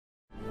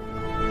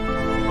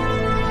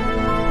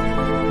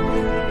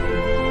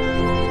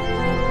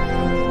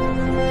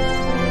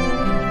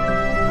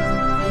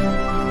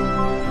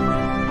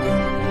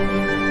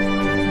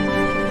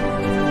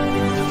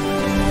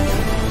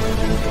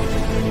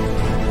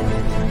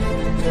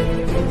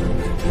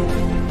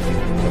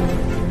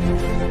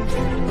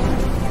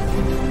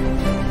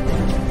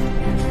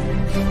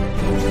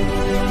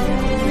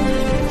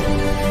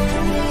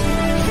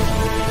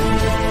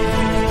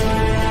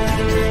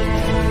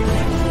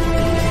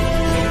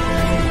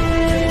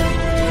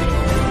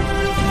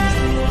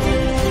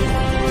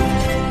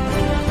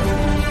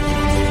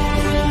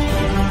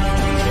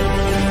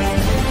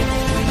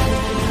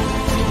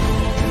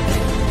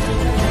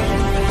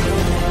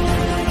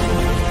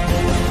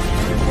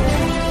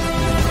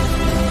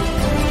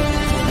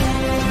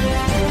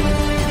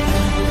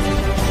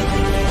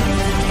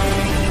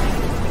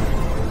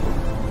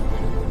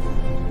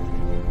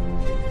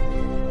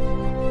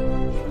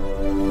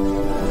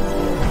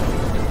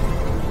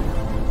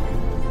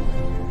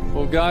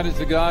God is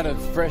the God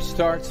of fresh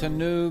starts and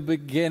new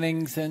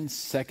beginnings and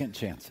second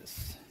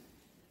chances.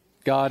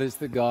 God is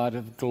the God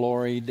of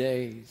glory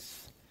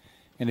days.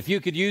 And if you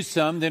could use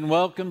some, then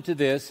welcome to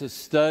this, a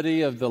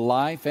study of the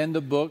life and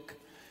the book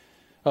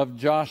of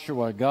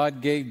Joshua. God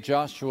gave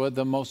Joshua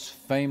the most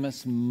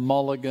famous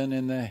mulligan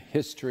in the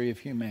history of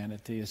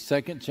humanity, a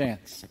second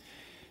chance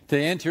to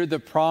enter the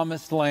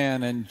promised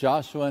land. And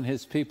Joshua and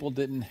his people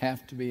didn't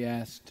have to be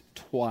asked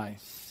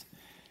twice.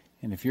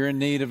 And if you're in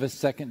need of a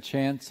second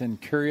chance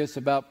and curious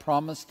about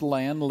promised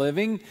land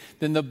living,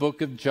 then the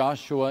book of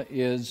Joshua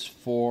is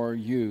for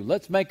you.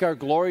 Let's make our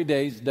Glory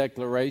Days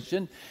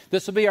declaration.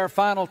 This will be our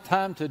final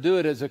time to do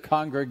it as a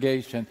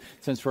congregation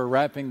since we're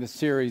wrapping the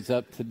series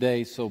up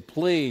today. So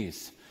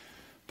please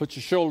put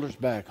your shoulders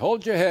back,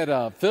 hold your head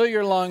up, fill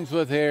your lungs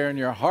with air and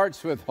your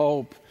hearts with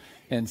hope,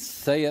 and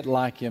say it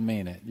like you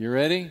mean it. You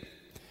ready?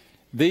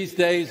 These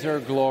days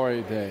are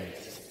glory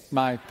days.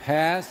 My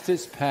past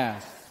is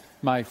past.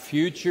 My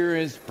future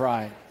is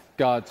bright.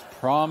 God's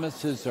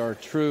promises are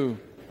true.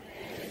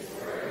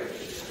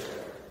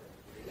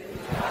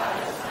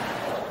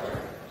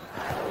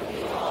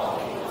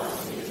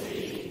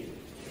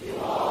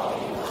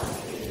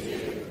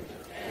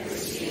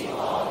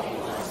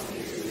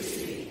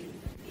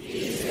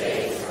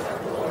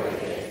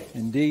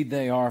 Indeed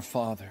they are,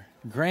 Father.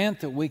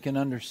 Grant that we can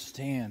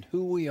understand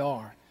who we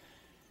are,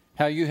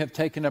 how you have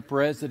taken up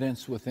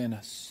residence within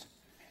us,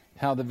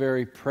 how the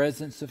very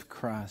presence of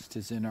Christ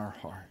is in our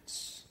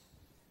hearts.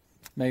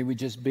 May we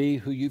just be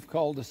who you've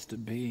called us to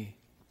be.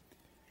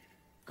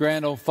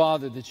 Grant, O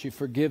Father, that you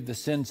forgive the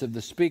sins of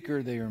the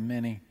speaker. They are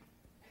many.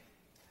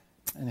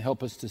 And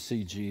help us to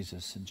see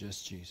Jesus and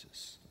just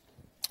Jesus.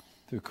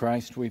 Through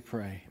Christ we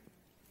pray.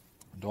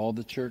 And all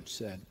the church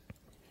said.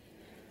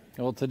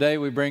 Well, today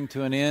we bring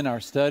to an end our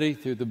study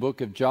through the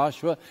book of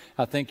Joshua.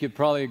 I think you'd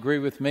probably agree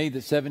with me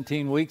that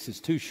 17 weeks is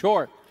too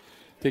short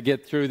to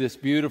get through this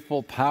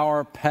beautiful,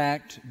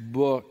 power-packed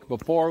book.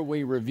 Before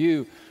we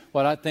review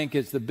what I think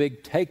is the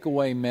big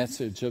takeaway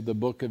message of the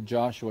book of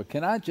Joshua,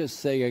 can I just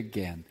say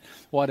again,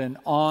 what an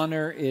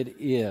honor it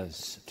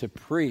is to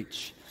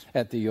preach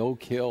at the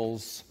Oak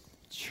Hills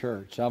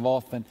Church. I've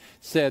often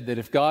said that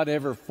if God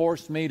ever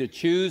forced me to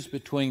choose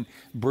between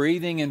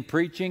breathing and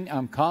preaching,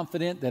 I'm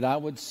confident that I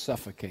would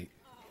suffocate.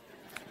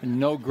 And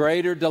no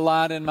greater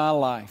delight in my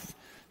life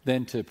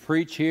than to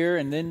preach here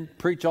and then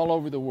preach all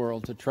over the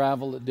world, to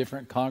travel at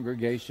different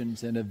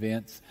congregations and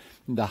events.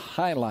 And the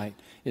highlight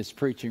is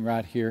preaching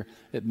right here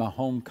at my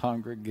home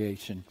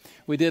congregation.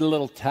 We did a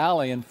little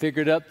tally and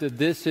figured out that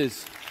this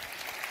is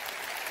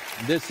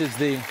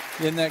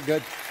isn't that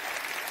good?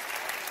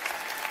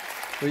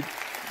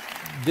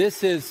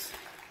 This is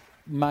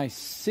my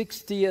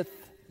 60th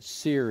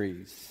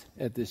series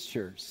at this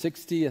church.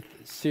 60th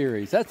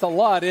series. That's a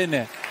lot, isn't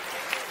it?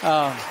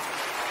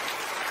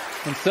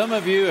 And some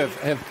of you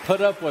have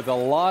put up with a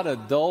lot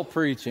of dull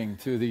preaching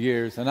through the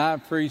years, and I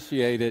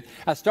appreciate it.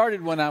 I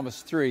started when I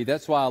was 3.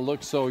 That's why I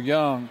look so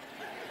young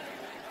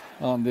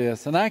on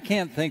this. And I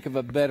can't think of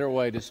a better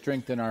way to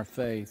strengthen our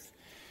faith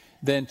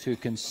than to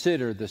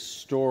consider the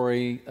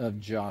story of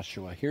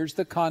Joshua. Here's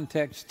the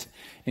context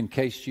in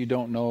case you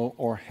don't know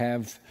or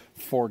have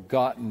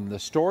forgotten. The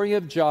story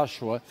of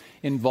Joshua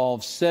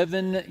involves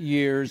 7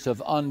 years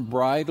of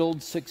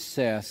unbridled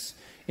success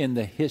in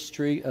the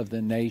history of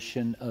the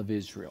nation of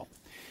Israel.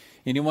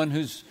 Anyone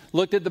who's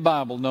looked at the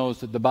Bible knows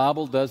that the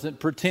Bible doesn't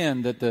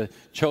pretend that the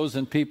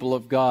chosen people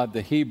of God,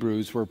 the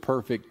Hebrews, were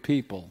perfect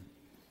people.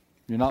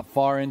 You're not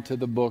far into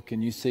the book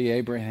and you see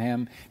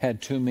Abraham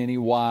had too many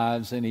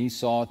wives and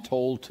Esau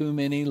told too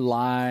many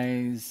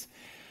lies.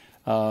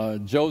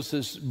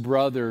 Joseph's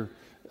brothers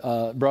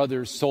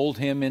sold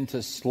him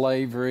into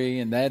slavery,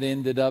 and that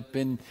ended up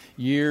in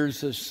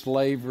years of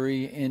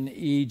slavery in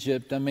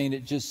Egypt. I mean,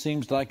 it just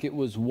seems like it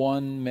was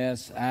one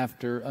mess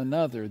after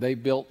another. They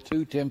built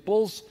 2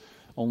 temples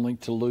only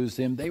to lose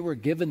them. They were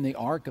given the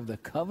Ark of the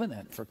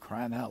Covenant, for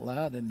crying out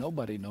loud, and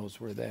nobody knows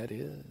where that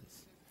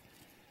is.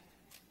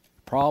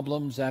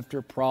 Problems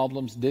after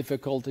problems,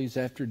 difficulties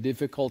after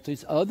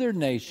difficulties. Other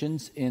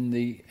nations in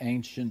the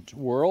ancient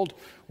world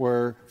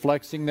were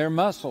flexing their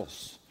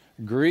muscles.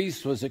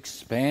 Greece was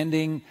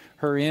expanding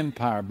her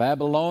empire.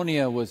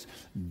 Babylonia was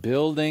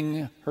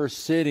building her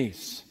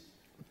cities.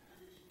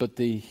 But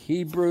the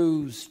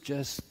Hebrews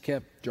just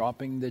kept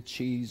dropping the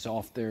cheese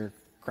off their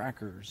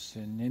crackers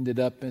and ended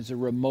up as a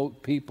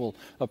remote people,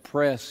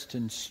 oppressed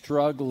and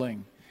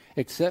struggling,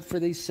 except for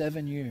these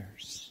 7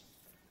 years.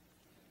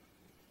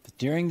 But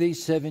during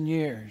these 7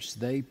 years,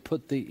 they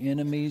put the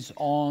enemies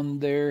on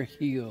their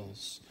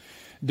heels.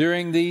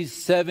 During these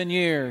 7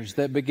 years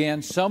that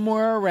began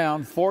somewhere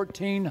around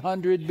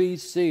 1400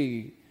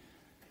 BC,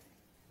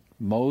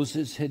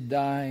 Moses had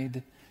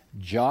died.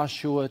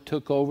 Joshua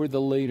took over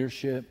the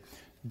leadership.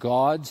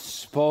 God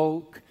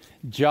spoke.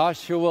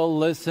 Joshua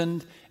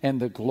listened, and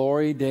the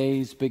glory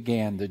days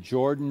began. The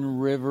Jordan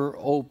River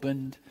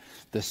opened.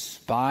 The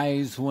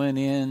spies went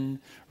in.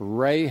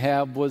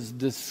 Rahab was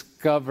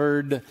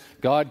discovered.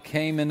 God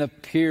came and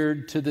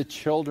appeared to the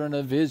children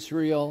of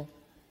Israel.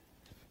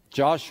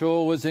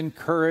 Joshua was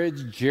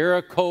encouraged.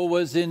 Jericho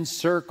was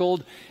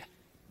encircled.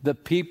 The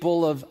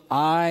people of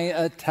Ai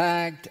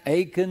attacked.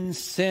 Achan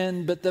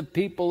sinned, but the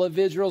people of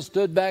Israel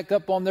stood back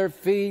up on their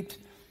feet.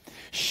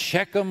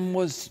 Shechem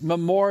was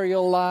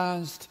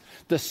memorialized.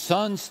 The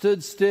sun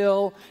stood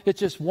still. It's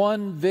just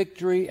one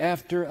victory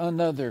after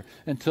another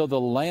until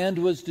the land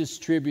was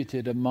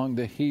distributed among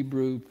the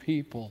Hebrew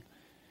people.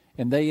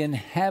 And they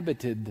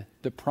inhabited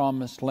the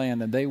promised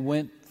land. And they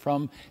went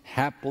from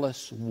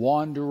hapless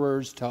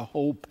wanderers to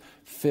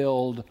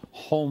hope-filled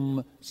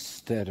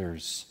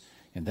homesteaders.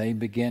 And they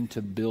began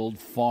to build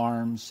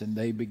farms, and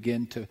they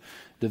began to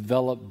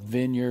develop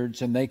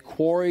vineyards, and they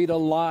quarried a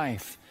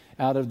life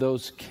out of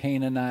those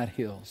Canaanite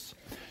hills.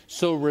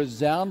 So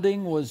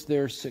resounding was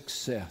their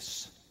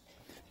success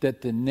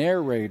that the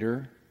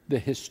narrator, the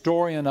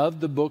historian of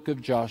the book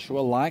of Joshua,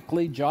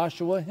 likely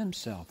Joshua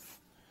himself,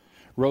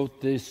 wrote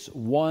this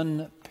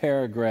one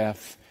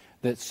paragraph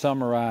that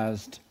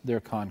summarized their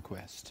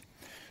conquest.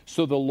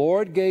 So the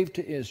Lord gave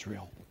to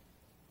Israel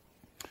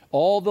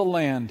all the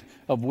land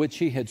of which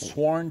he had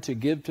sworn to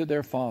give to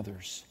their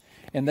fathers,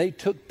 and they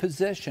took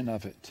possession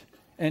of it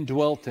and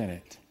dwelt in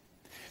it.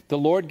 The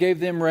Lord gave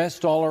them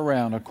rest all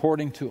around,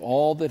 according to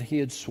all that he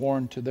had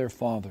sworn to their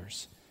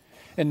fathers.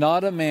 And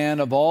not a man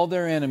of all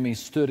their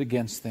enemies stood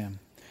against them.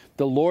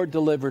 The Lord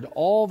delivered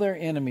all their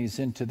enemies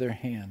into their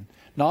hand.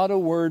 Not a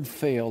word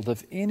failed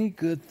of any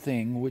good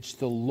thing which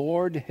the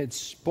Lord had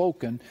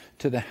spoken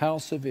to the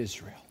house of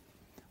Israel.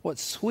 What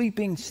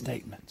sweeping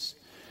statements.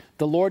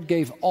 The Lord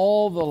gave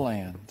all the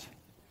land.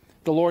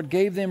 The Lord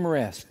gave them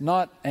rest.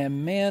 Not a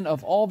man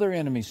of all their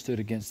enemies stood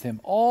against them.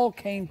 All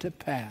came to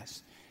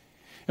pass.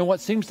 And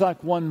what seems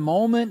like one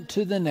moment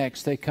to the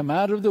next, they come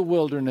out of the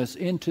wilderness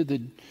into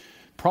the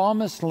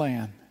promised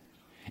land.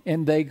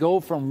 And they go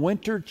from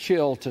winter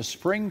chill to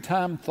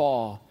springtime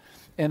thaw.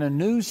 And a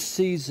new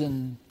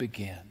season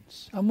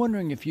begins. I'm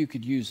wondering if you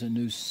could use a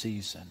new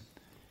season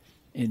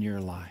in your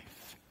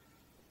life.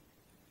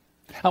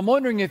 I'm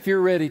wondering if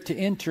you're ready to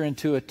enter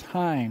into a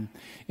time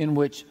in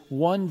which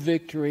one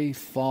victory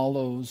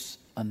follows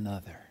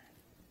another.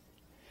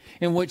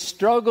 In which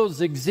struggles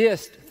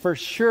exist for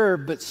sure,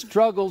 but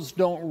struggles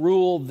don't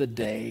rule the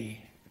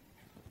day.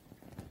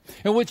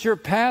 In which your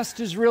past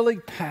is really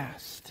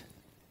past.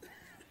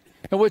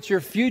 In which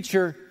your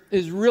future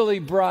is really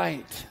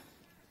bright.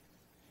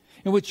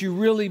 In which you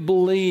really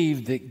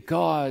believe that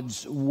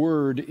God's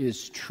word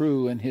is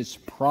true and his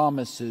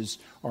promises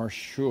are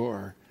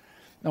sure.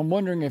 I'm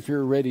wondering if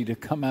you're ready to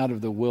come out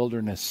of the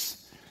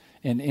wilderness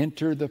and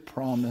enter the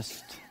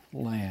promised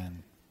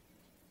land.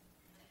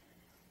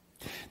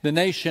 The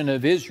nation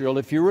of Israel,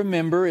 if you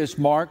remember, is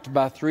marked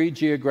by 3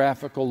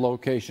 geographical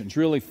locations.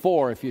 Really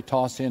 4 if you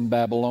toss in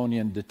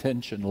Babylonian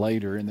detention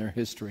later in their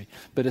history.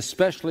 But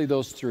especially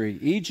those 3.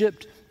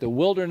 Egypt, the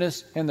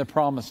wilderness, and the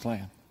promised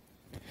land.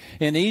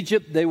 In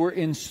Egypt, they were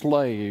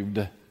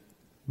enslaved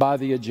by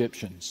the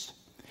Egyptians.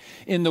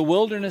 In the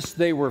wilderness,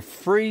 they were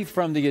free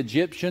from the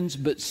Egyptians,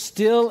 but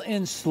still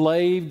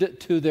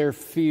enslaved to their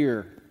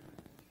fear.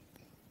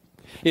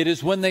 It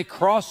is when they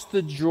crossed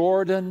the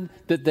Jordan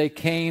that they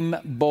came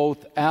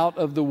both out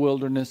of the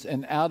wilderness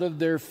and out of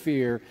their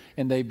fear,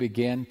 and they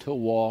began to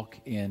walk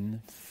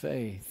in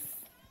faith.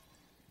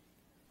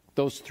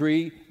 Those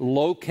 3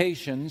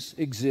 locations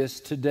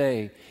exist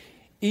today.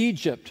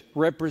 Egypt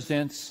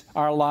represents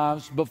our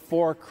lives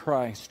before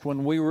Christ,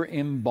 when we were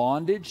in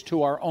bondage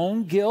to our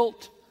own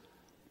guilt,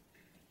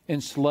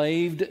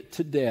 enslaved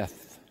to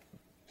death.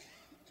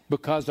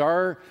 Because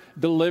our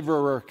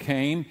deliverer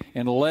came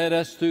and led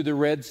us through the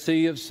Red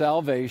Sea of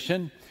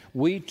salvation,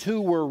 we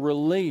too were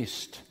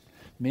released.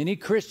 Many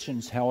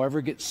Christians,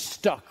 however, get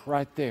stuck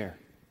right there.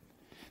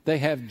 They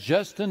have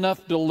just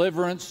enough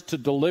deliverance to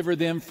deliver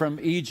them from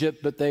Egypt,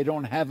 but they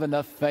don't have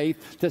enough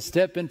faith to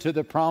step into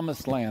the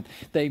promised land.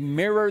 They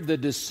mirror the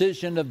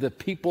decision of the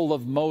people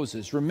of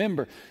Moses.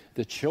 Remember,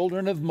 the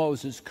children of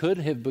Moses could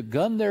have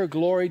begun their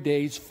glory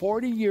days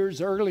 40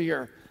 years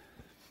earlier.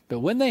 But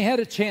when they had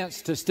a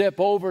chance to step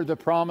over the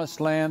promised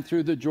land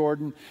through the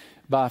Jordan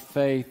by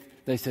faith,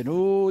 they said,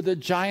 "Oh, the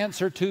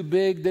giants are too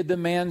big, the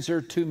demands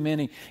are too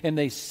many." And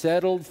they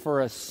settled for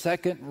a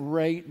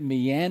second-rate,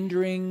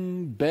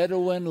 meandering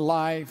Bedouin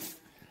life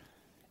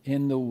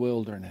in the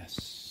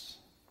wilderness.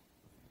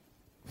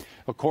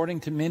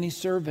 According to many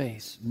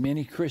surveys,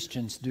 many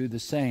Christians do the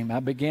same. I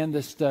began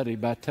this study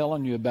by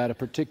telling you about a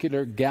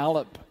particular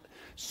Gallup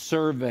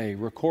survey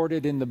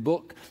recorded in the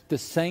book The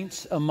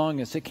Saints Among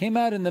Us. It came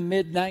out in the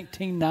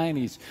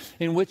mid-1990s,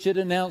 in which it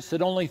announced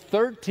that only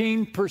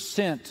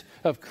 13%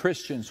 of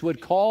Christians would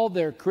call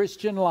their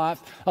Christian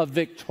life a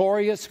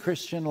victorious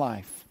Christian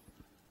life.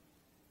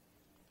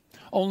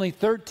 Only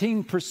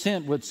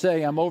 13% would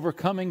say, "I'm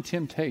overcoming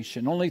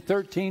temptation." Only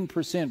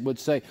 13% would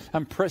say,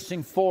 "I'm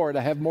pressing forward.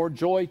 I have more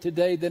joy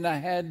today than I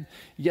had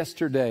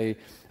yesterday.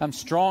 I'm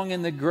strong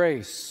in the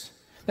grace."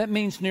 That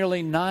means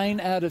nearly 9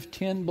 out of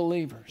 10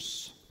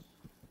 believers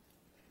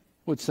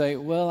would say,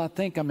 "Well, I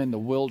think I'm in the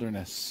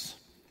wilderness.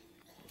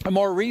 A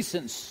more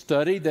recent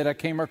study that I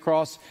came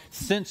across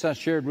since I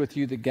shared with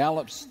you the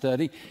Gallup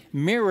study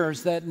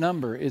mirrors that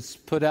number. It's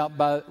put out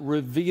by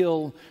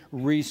Reveal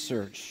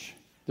Research,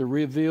 the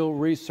Reveal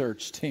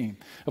Research team,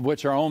 of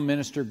which our own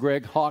minister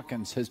Greg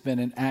Hawkins has been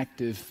an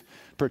active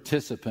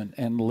participant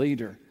and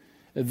leader.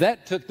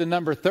 That took the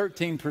number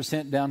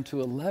 13% down to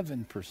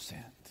 11%.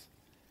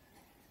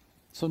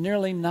 So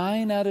nearly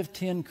 9 out of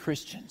 10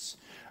 Christians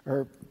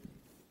are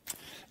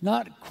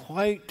not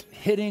quite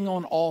hitting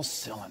on all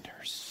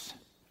cylinders.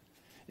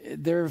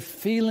 They're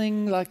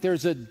feeling like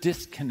there's a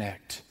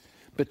disconnect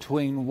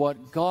between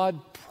what God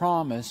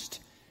promised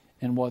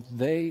and what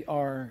they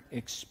are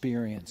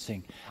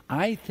experiencing.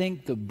 I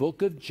think the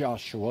book of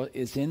Joshua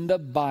is in the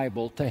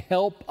Bible to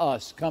help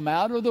us come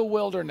out of the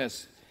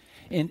wilderness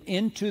and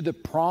into the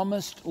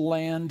promised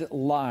land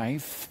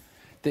life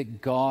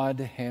that God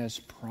has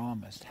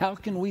promised. How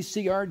can we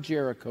see our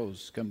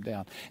Jerichos come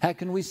down? How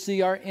can we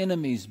see our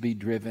enemies be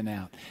driven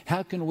out?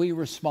 How can we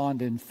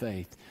respond in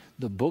faith?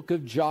 The book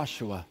of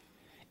Joshua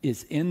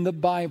is in the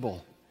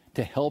Bible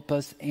to help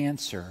us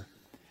answer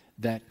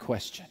that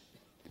question.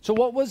 So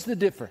what was the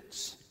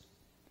difference?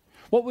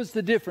 What was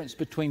the difference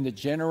between the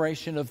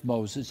generation of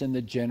Moses and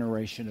the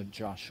generation of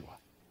Joshua?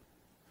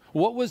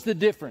 What was the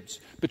difference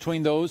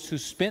between those who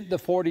spent the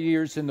 40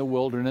 years in the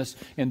wilderness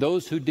and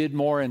those who did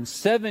more in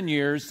 7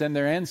 years than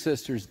their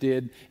ancestors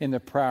did in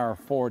the prior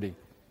 40?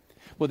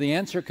 Well, the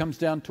answer comes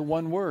down to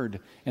one word,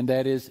 and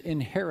that is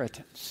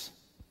inheritance.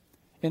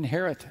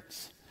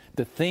 Inheritance.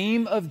 The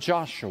theme of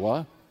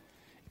Joshua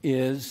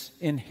is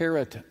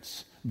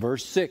inheritance.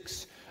 Verse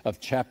 6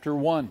 of chapter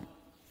 1.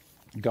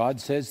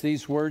 God says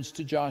these words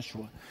to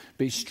Joshua,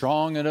 "Be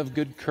strong and of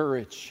good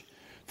courage,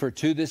 for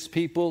to this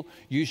people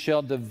you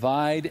shall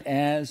divide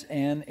as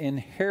an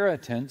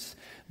inheritance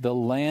the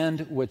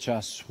land which I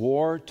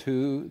swore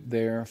to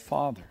their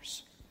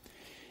fathers."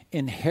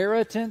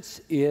 Inheritance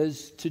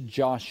is to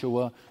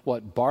Joshua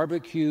what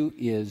barbecue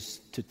is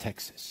to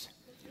Texas.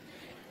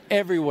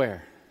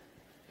 Everywhere,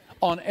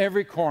 on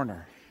every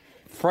corner,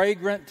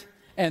 fragrant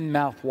and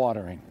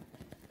mouth-watering.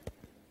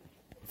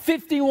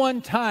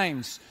 51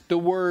 times the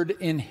word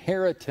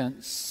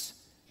inheritance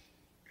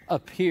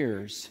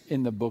appears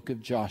in the book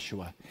of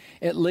Joshua.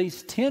 At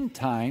least 10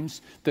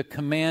 times the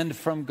command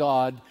from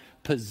God,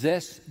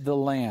 possess the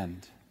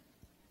land,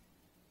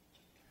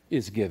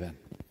 is given.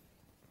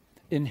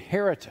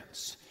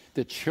 Inheritance.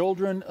 The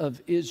children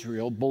of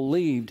Israel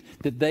believed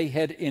that they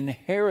had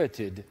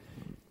inherited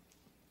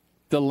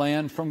the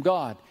land from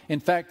God. In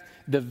fact,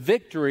 the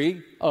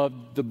victory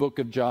of the book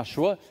of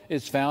Joshua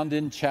is found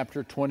in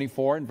chapter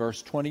 24 and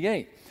verse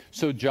 28.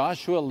 So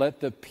Joshua let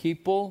the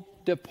people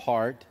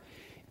depart,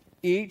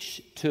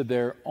 each to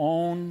their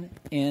own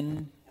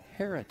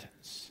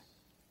inheritance.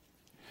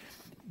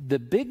 The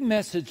big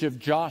message of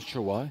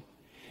Joshua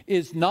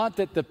is not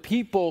that the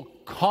people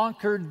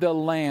conquered the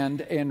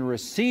land and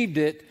received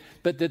it,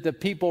 but that the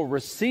people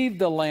received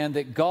the land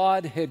that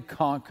God had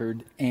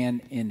conquered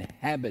and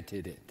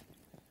inhabited it.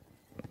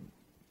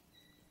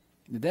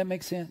 Did that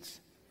make sense?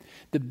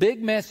 The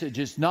big message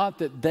is not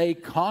that they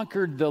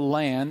conquered the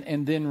land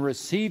and then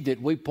received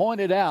it. We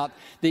pointed out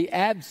the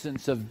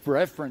absence of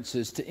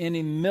references to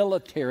any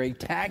military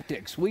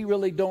tactics. We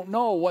really don't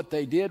know what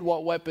they did,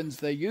 what weapons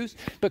they used,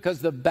 because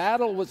the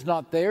battle was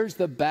not theirs,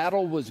 the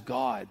battle was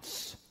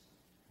God's.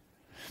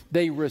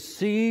 They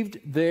received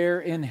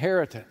their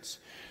inheritance.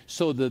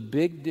 So the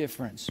big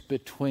difference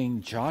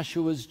between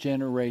Joshua's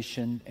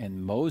generation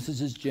and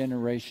Moses'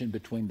 generation,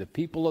 between the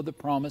people of the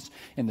promise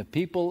and the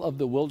people of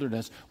the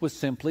wilderness, was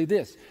simply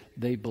this: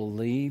 they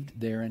believed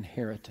their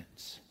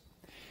inheritance.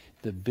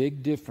 The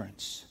big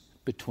difference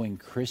between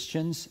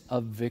Christians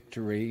of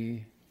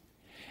victory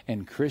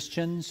and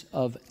Christians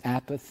of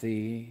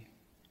apathy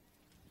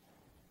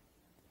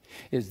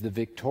is the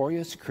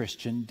victorious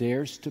Christian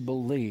dares to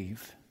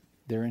believe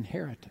their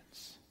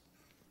inheritance.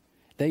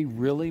 They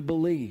really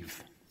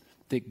believe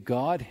that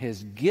God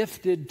has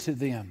gifted to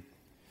them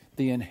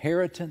the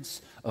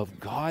inheritance of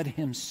God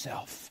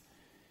Himself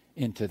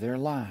into their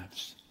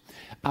lives.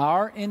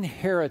 Our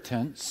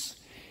inheritance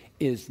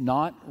is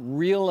not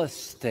real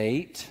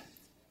estate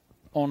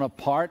on a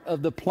part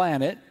of the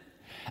planet.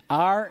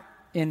 Our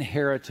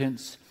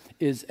inheritance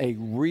is a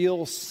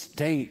real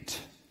state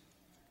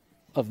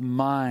of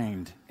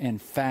mind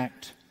and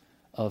fact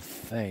of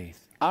faith.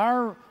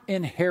 Our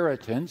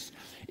inheritance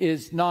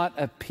is not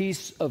a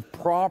piece of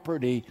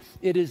property.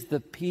 It is the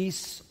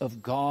peace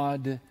of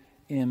God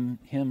in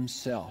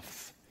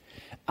Himself.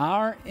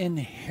 Our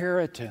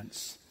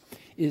inheritance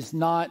is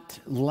not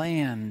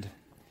land.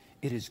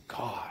 It is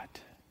God.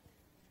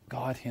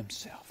 God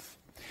Himself.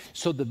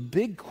 So the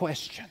big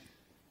question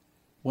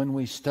when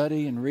we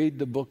study and read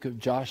the book of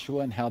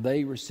Joshua and how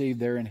they received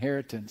their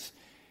inheritance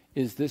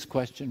is this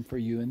question for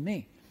you and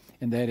me.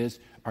 And that is,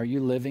 are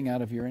you living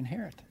out of your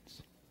inheritance?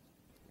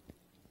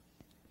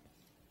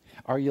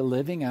 Are you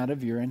living out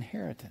of your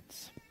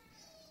inheritance?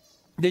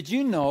 Did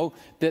you know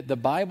that the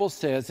Bible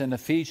says in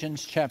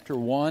Ephesians chapter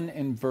 1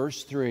 and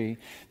verse 3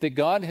 that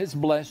God has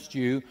blessed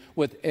you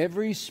with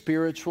every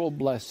spiritual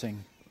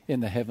blessing in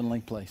the heavenly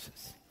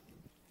places?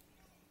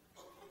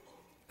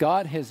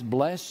 God has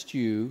blessed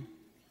you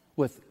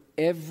with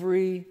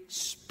every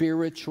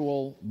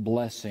spiritual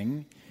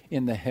blessing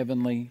in the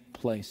heavenly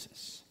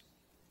places.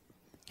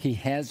 He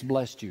has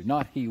blessed you.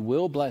 Not He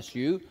will bless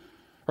you,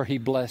 or He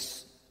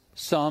bless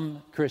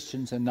some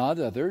Christians and not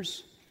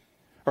others,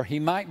 or He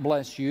might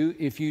bless you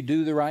if you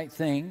do the right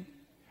thing,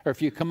 or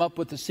if you come up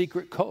with the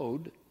secret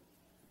code.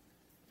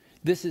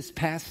 This is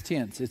past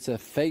tense. It's a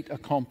fait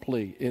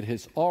accompli. It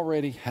has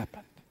already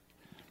happened.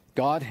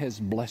 God has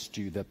blessed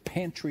you. The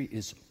pantry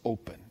is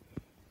open.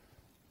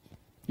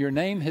 Your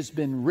name has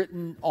been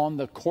written on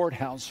the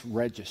courthouse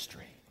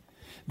registry.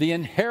 The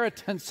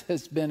inheritance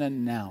has been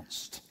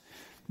announced.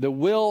 The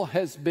will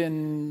has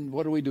been,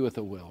 what do we do with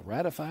the will?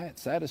 Ratify it,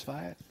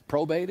 satisfy it,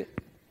 probate it?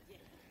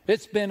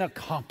 It's been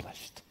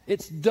accomplished.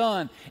 It's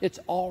done. It's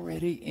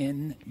already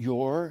in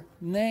your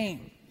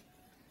name.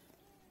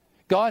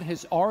 God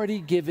has already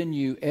given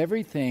you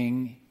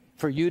everything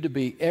for you to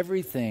be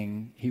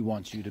everything He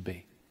wants you to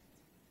be.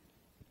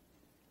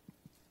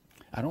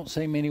 I don't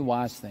say many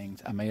wise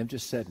things. I may have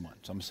just said one,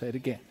 so I'm going to say it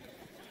again.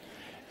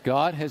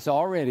 God has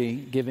already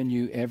given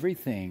you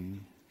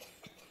everything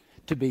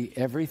to be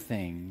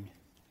everything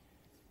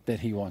that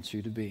He wants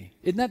you to be.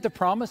 Isn't that the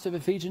promise of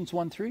Ephesians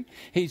 1:3?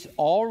 He's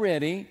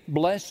already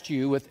blessed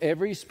you with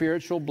every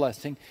spiritual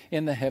blessing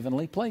in the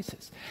heavenly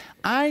places.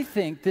 I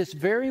think this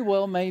very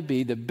well may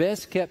be the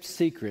best kept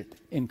secret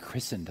in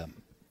Christendom.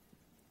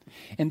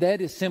 And that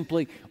is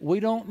simply,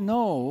 we don't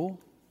know,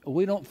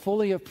 we don't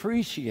fully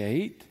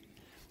appreciate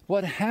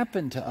what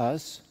happened to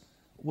us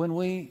when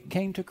we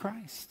came to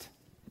Christ.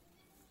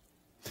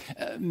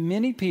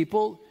 Many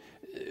people,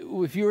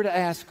 if you were to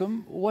ask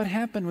them, what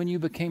happened when you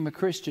became a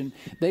Christian?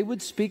 They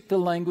would speak the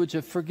language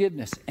of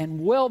forgiveness.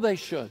 And well, they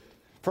should.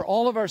 For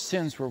all of our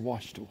sins were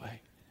washed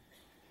away.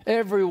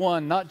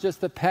 Everyone, not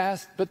just the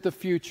past, but the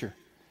future.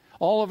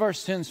 All of our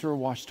sins were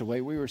washed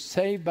away. We were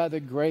saved by the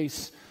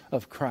grace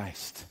of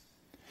Christ.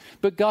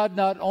 But God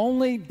not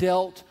only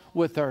dealt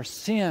with our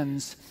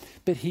sins,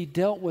 but He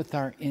dealt with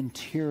our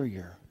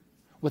interior,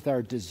 with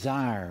our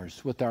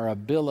desires, with our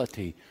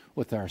ability,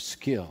 with our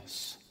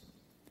skills.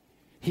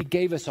 He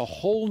gave us a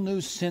whole new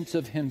sense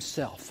of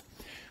Himself.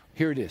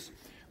 Here it is.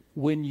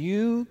 When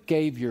you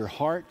gave your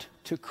heart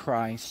to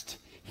Christ,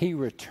 He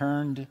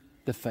returned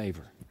the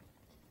favor.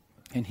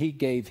 And He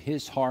gave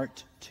His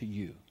heart to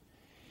you.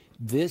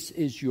 This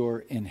is your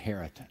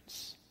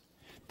inheritance.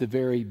 The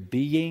very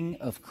being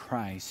of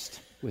Christ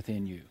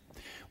within you.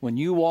 When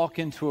you walk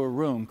into a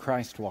room,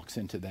 Christ walks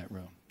into that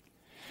room.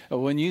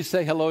 When you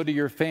say hello to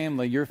your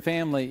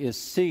family is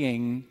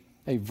seeing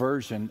a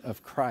version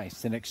of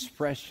Christ, an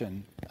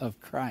expression of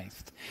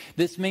Christ.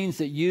 This means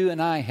that you and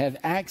I have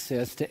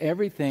access to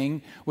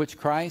everything which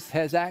Christ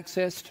has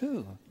access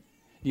to.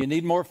 You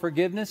need more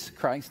forgiveness?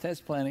 Christ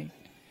has plenty.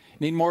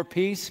 Need more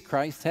peace?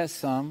 Christ has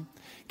some.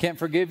 Can't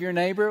forgive your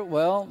neighbor?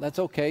 Well, that's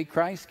okay.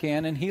 Christ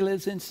can, and He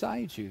lives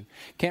inside you.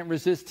 Can't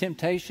resist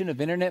temptation of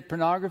internet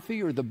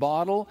pornography or the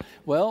bottle?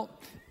 Well,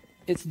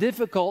 it's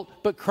difficult,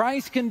 but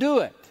Christ can do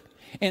it.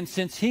 And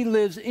since He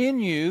lives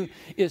in you,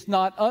 it's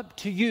not up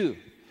to you.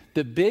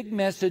 The big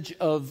message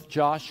of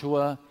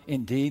Joshua,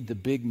 indeed the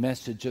big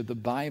message of the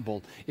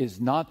Bible, is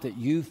not that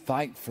you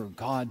fight for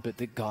God, but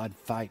that God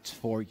fights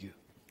for you.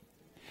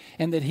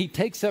 And that He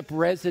takes up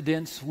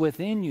residence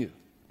within you.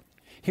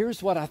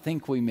 Here's what I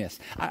think we miss.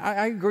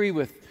 I agree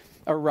with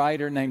a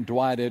writer named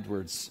Dwight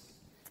Edwards.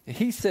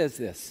 He says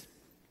this: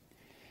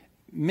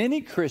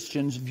 many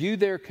Christians view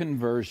their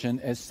conversion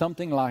as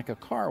something like a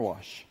car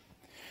wash.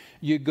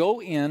 You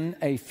go in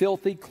a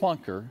filthy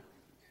clunker.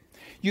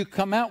 You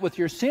come out with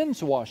your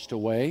sins washed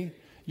away.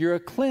 You're a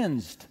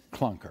cleansed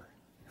clunker.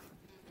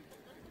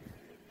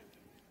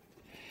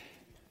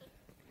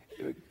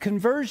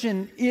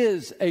 Conversion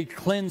is a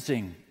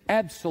cleansing,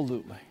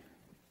 absolutely.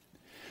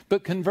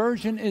 But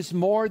conversion is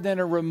more than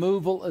a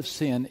removal of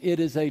sin.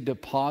 It is a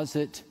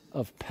deposit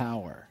of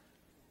power.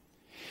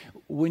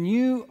 When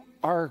you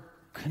are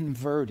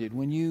converted,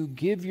 when you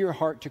give your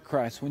heart to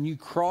Christ, when you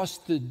cross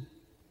the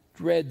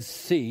Red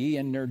Sea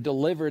and are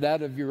delivered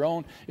out of your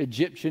own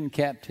Egyptian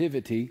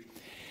captivity,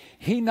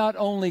 He not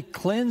only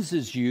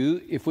cleanses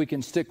you, if we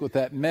can stick with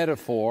that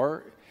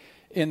metaphor,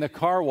 in the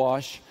car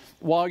wash.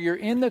 While you're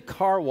in the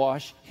car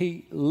wash,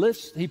 He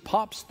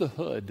pops the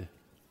hood.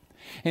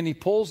 And He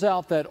pulls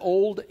out that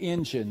old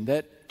engine,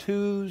 that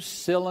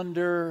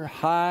 2-cylinder,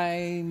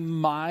 high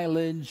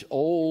mileage,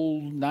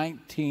 old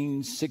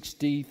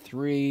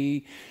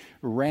 1963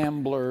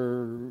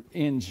 Rambler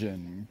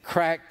engine,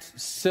 cracked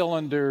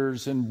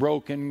cylinders and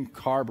broken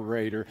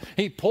carburetor.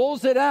 He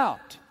pulls it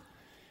out.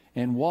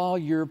 And while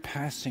you're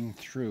passing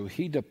through,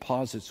 He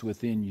deposits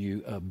within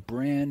you a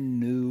brand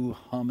new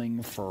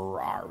humming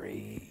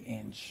Ferrari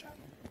engine.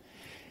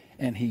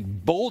 And He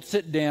bolts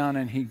it down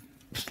and He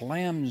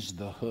slams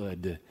the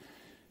hood,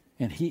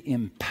 and He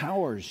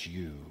empowers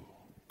you.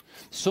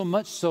 So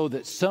much so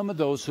that some of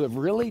those who have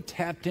really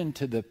tapped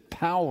into the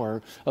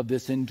power of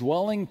this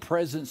indwelling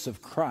presence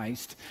of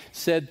Christ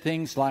said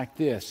things like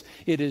this: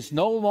 it is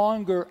no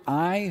longer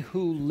I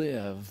who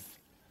live,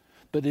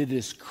 but it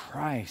is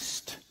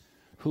Christ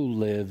who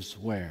lives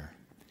where?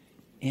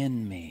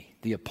 in me.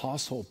 The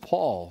Apostle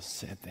Paul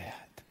said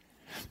that.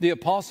 The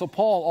Apostle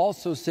Paul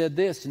also said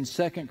this in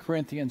 2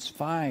 Corinthians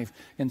 5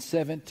 and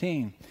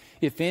 17.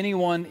 If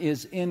anyone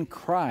is in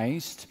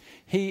Christ,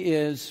 he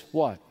is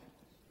what?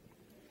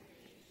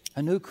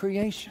 A new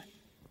creation.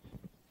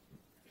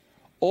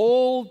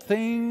 Old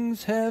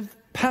things have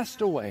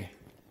passed away,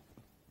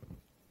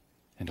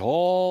 and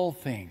all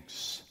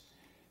things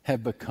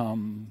have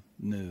become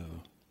new.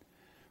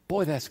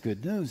 Boy, that's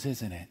good news,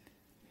 isn't it?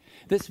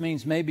 This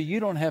means maybe you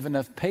don't have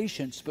enough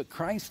patience, but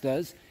Christ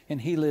does,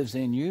 and He lives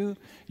in you.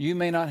 You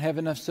may not have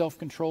enough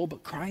self-control,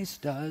 but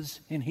Christ does,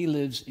 and He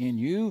lives in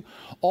you.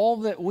 All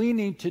that we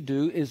need to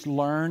do is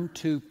learn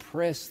to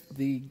press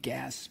the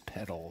gas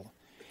pedal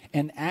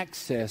and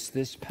access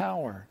this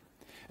power.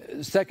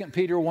 2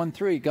 Peter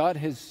 1:3, God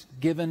has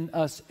given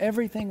us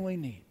everything we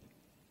need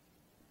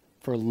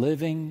for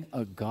living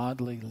a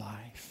godly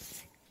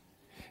life.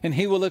 And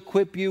He will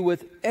equip you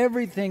with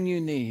everything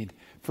you need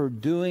for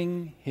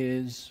doing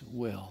His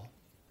will.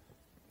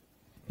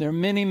 There are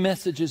many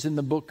messages in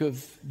the book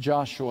of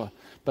Joshua,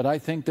 but I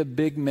think the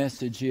big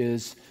message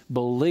is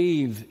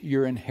believe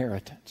your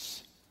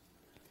inheritance.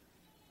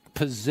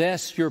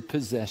 Possess your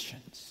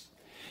possessions.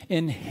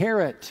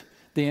 Inherit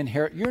the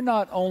inherit. You're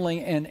not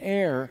only an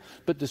heir,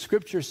 but the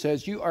Scripture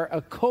says you are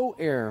a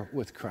co-heir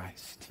with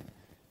Christ.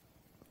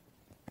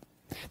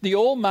 The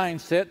old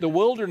mindset, the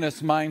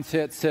wilderness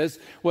mindset says,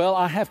 well,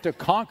 I have to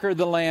conquer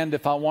the land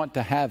if I want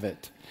to have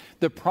it.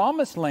 The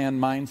promised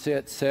land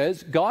mindset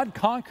says, God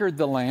conquered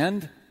the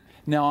land,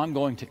 now I'm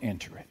going to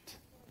enter it.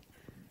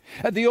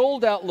 The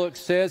old outlook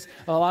says,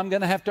 well, I'm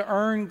going to have to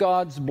earn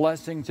God's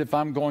blessings if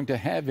I'm going to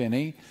have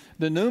any.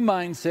 The new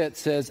mindset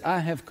says, I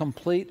have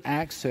complete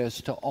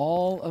access to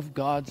all of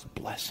God's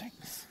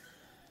blessings,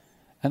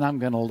 and I'm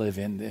going to live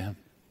in them.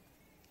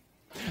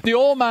 The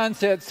old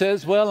mindset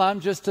says, well,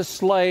 I'm just a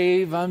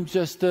slave. I'm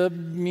just a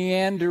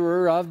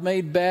meanderer. I've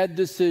made bad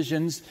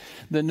decisions.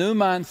 The new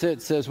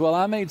mindset says, well,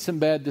 I made some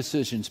bad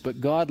decisions,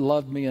 but God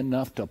loved me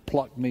enough to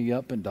pluck me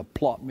up and to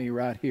plot me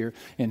right here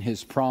in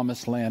His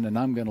promised land, and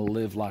I'm going to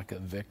live like a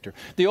victor.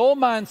 The old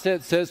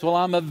mindset says, well,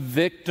 I'm a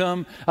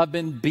victim. I've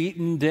been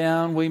beaten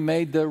down. We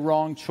made the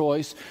wrong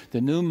choice.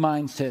 The new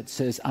mindset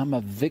says, I'm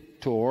a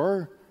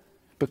victor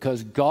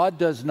because God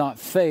does not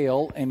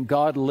fail and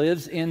God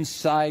lives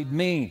inside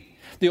me.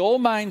 The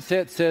old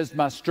mindset says,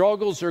 my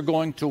struggles are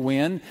going to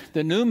win.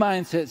 The new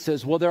mindset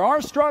says, well, there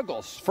are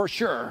struggles for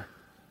sure,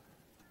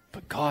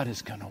 but God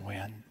is going to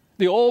win.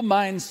 The old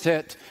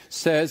mindset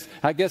says,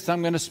 I guess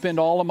I'm going to spend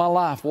all of my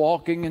life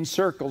walking in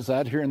circles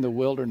out here in the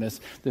wilderness.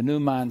 The new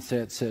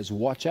mindset says,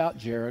 watch out,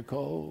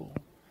 Jericho.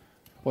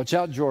 Watch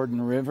out,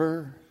 Jordan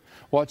River.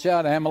 Watch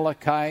out,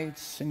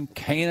 Amalekites and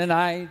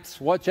Canaanites.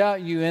 Watch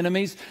out, you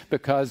enemies,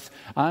 because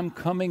I'm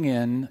coming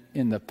in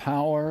the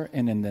power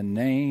and in the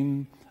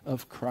name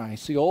of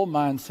Christ. The old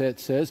mindset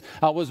says,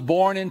 I was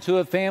born into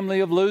a family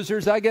of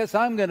losers. I guess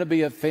I'm going to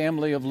be a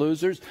family of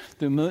losers.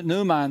 The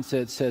new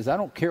mindset says, I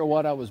don't care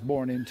what I was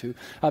born into.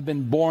 I've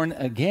been born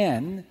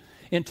again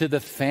into the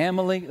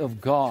family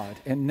of God.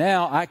 And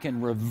now I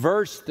can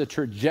reverse the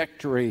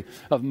trajectory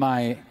of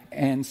my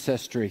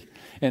ancestry.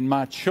 And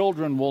my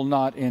children will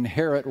not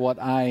inherit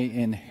what I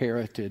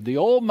inherited. The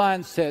old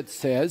mindset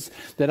says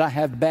that I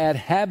have bad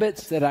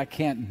habits that I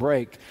can't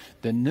break.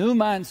 The new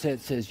mindset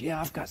says, yeah,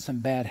 I've got some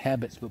bad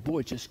habits, but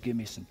boy, just give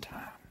me some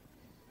time.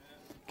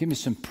 Give me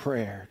some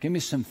prayer. Give me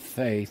some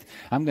faith.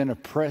 I'm going to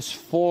press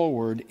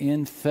forward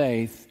in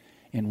faith,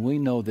 and we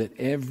know that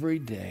every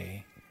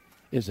day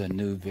is a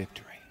new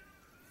victory.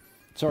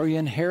 So are you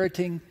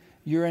inheriting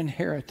your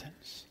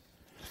inheritance?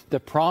 The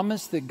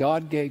promise that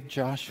God gave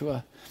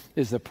Joshua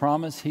is the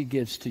promise He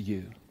gives to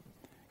you.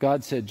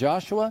 God said,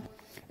 Joshua,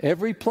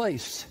 every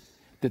place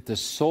that the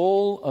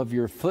sole of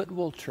your foot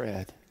will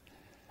tread,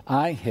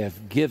 I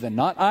have given.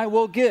 Not I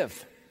will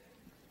give,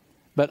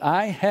 but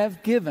I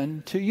have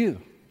given to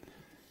you.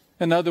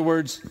 In other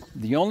words,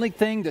 the only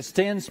thing that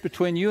stands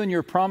between you and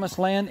your promised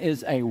land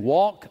is a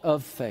walk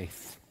of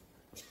faith.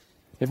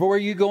 Everywhere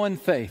you go in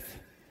faith,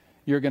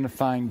 you're going to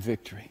find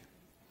victory.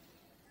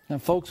 Now,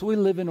 folks, we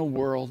live in a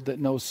world that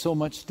knows so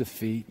much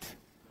defeat.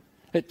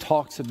 It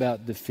talks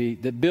about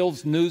defeat, that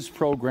builds news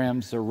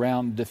programs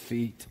around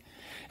defeat.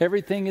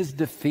 Everything is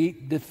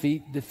defeat,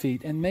 defeat,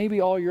 defeat. And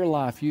maybe all your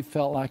life you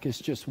felt like it's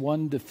just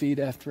one defeat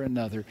after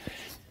another.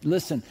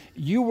 Listen,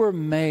 you were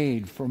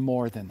made for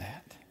more than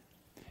that.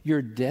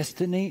 Your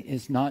destiny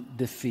is not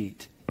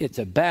defeat. It's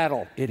a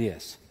battle, it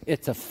is.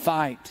 It's a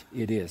fight,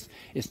 it is.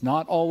 It's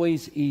not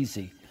always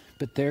easy,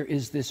 but there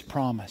is this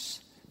promise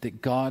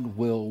that God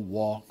will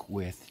walk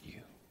with you.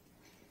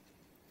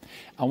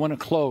 I want to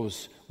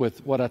close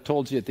with what I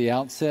told you at the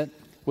outset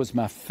was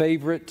my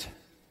favorite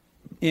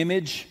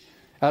image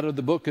out of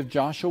the book of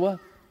Joshua.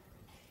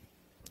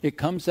 It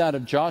comes out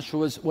of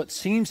Joshua's, what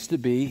seems to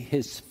be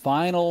his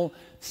final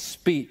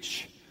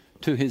speech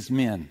to his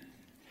men.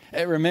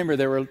 And remember,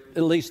 there were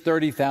at least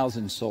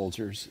 30,000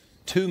 soldiers,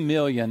 2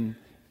 million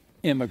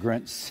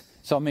immigrants.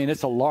 So, I mean,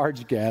 it's a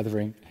large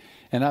gathering.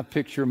 And I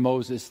picture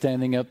Moses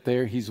standing up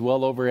there. He's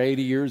well over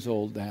 80 years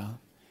old now.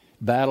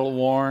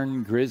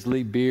 battle-worn,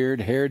 grizzly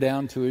beard, hair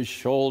down to his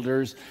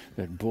shoulders.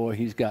 But boy,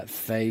 he's got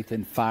faith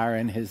and fire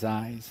in his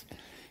eyes.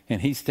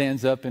 And he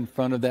stands up in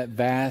front of that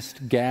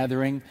vast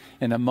gathering.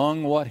 And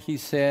among what he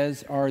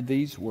says are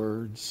these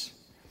words: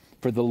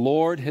 "For the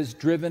Lord has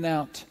driven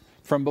out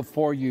from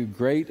before you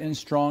great and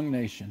strong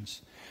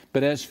nations.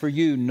 But as for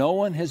you, no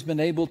one has been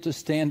able to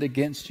stand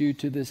against you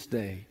to this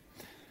day.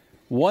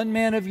 One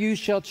man of you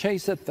shall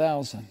chase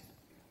 1,000.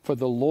 For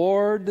the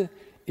Lord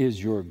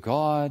is your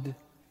God.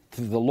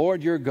 To the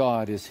Lord your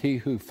God is he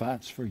who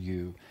fights for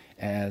you,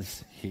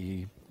 as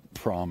he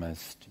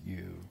promised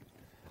you."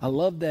 I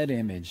love that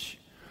image.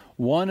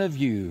 One of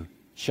you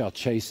shall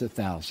chase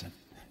 1,000.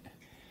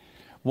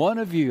 One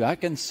of you, I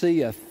can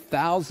see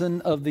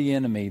 1,000 of the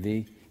enemy,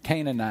 the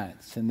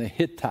Canaanites and the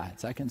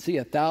Hittites. I can see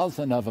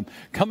 1,000 of them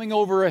coming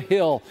over a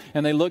hill,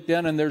 and they look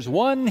down and there's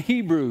one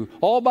Hebrew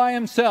all by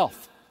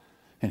himself.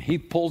 And he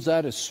pulls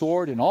out his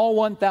sword, and all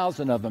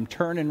 1,000 of them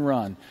turn and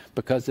run,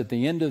 because at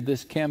the end of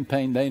this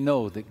campaign, they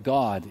know that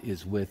God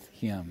is with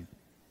him.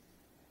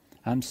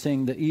 I'm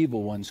seeing the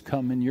evil ones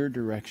come in your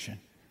direction.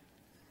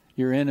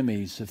 Your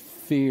enemies of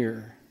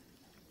fear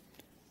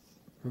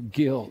or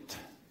guilt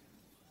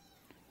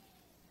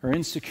or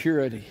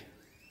insecurity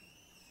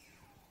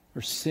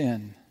or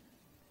sin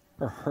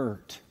or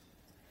hurt.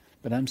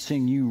 But I'm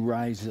seeing you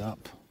rise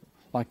up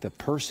like the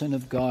person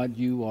of God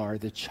you are,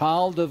 the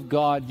child of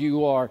God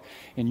you are,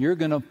 and you're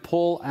going to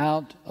pull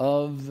out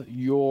of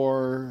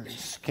your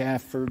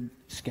scabbard,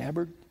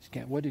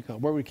 what do you call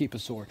it? Where would we keep a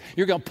sword?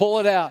 You're going to pull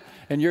it out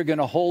and you're going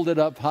to hold it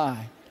up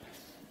high.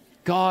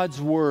 God's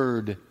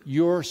word,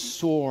 your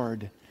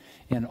sword,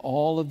 and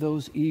all of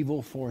those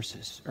evil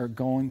forces are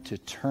going to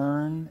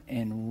turn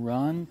and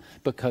run,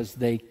 because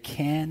they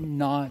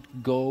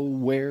cannot go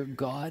where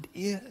God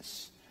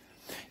is.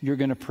 You're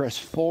going to press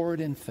forward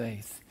in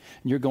faith.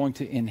 You're going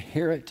to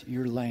inherit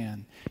your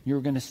land.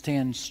 You're going to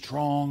stand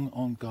strong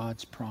on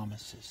God's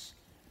promises.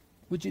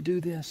 Would you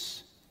do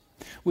this?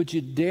 Would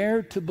you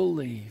dare to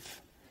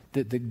believe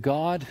that the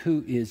God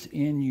who is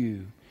in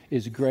you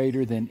is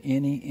greater than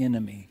any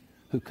enemy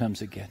who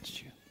comes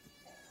against you?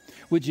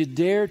 Would you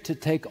dare to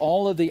take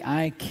all of the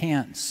I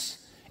can'ts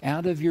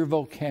out of your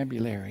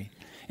vocabulary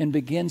and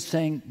begin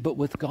saying, but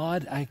with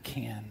God I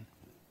can.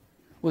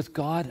 With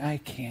God I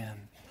can.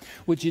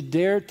 Would you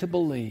dare to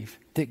believe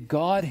that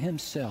God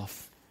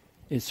himself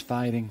is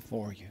fighting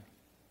for you?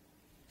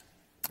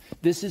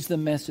 This is the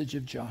message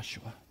of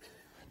Joshua.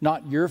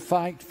 Not your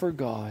fight for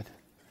God,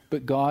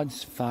 but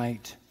God's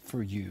fight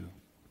for you.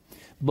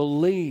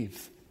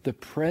 Believe the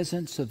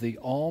presence of the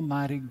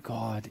Almighty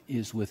God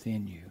is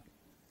within you.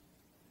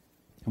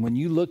 And when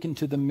you look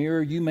into the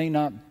mirror, you may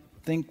not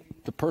think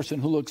the person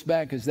who looks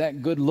back is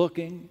that good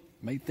looking.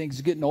 May think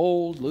he's getting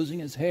old, losing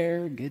his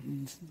hair,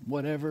 getting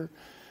whatever.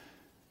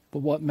 But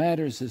what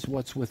matters is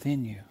what's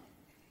within you.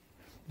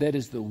 That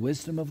is the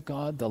wisdom of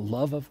God, the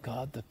love of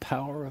God, the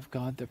power of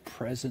God, the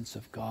presence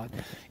of God.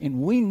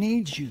 And we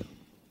need you.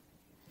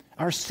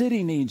 Our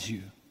city needs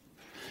you.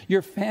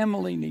 Your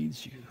family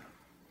needs you.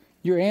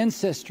 Your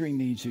ancestry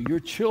needs you.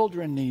 Your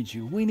children need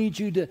you. We need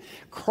you to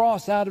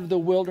cross out of the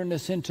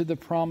wilderness into the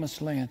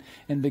promised land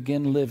and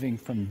begin living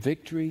from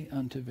victory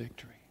unto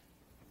victory.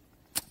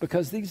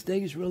 Because these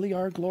days really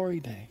are glory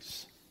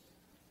days.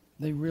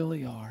 They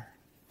really are.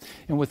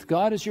 And with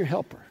God as your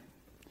helper,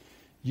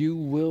 you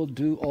will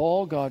do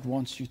all God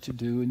wants you to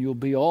do, and you'll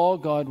be all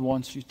God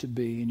wants you to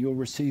be, and you'll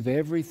receive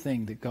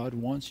everything that God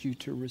wants you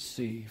to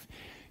receive.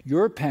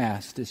 Your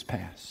past is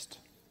past.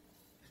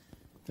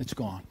 It's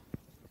gone.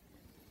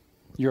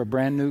 You're a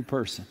brand new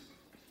person.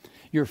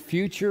 Your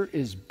future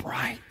is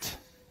bright.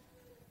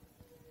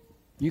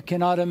 You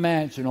cannot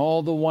imagine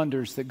all the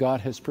wonders that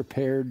God has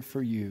prepared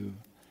for you.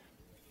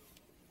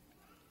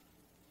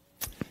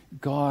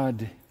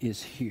 God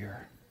is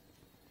here.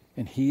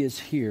 And he is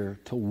here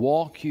to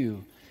walk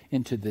you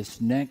into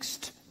this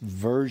next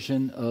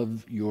version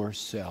of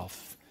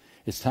yourself.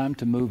 It's time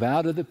to move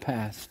out of the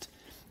past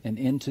and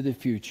into the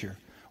future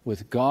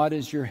with God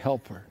as your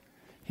helper.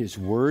 His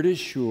word is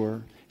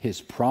sure. His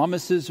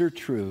promises are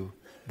true.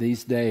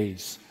 These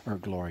days are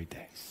glory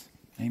days.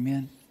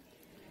 Amen.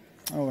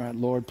 All right,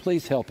 Lord,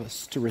 please help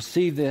us to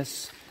receive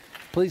this.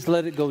 Please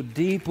let it go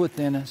deep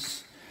within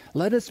us.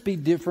 Let us be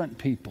different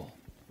people.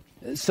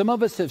 Some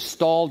of us have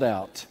stalled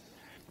out.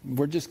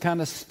 We're just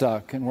kind of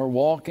stuck, and we're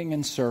walking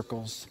in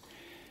circles.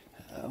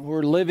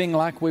 We're living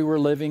like we were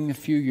living a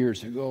few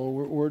years ago.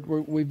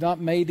 We've not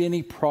made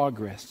any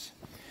progress.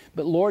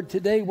 But Lord,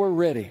 today we're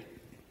ready.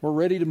 We're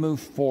ready to move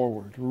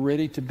forward. We're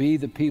ready to be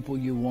the people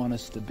you want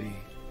us to be.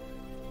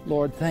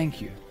 Lord,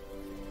 thank you.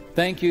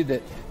 Thank you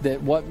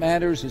that what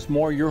matters is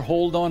more your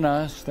hold on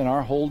us than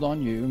our hold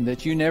on you, and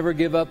that you never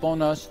give up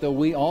on us, though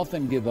we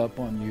often give up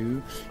on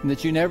you, and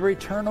that you never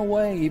turn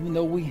away, even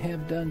though we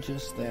have done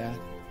just that.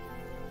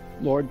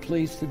 Lord,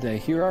 please today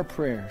hear our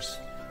prayers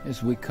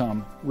as we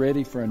come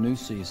ready for a new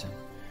season.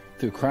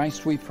 Through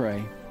Christ we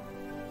pray.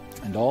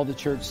 And all the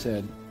church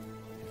said,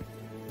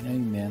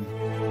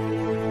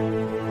 amen.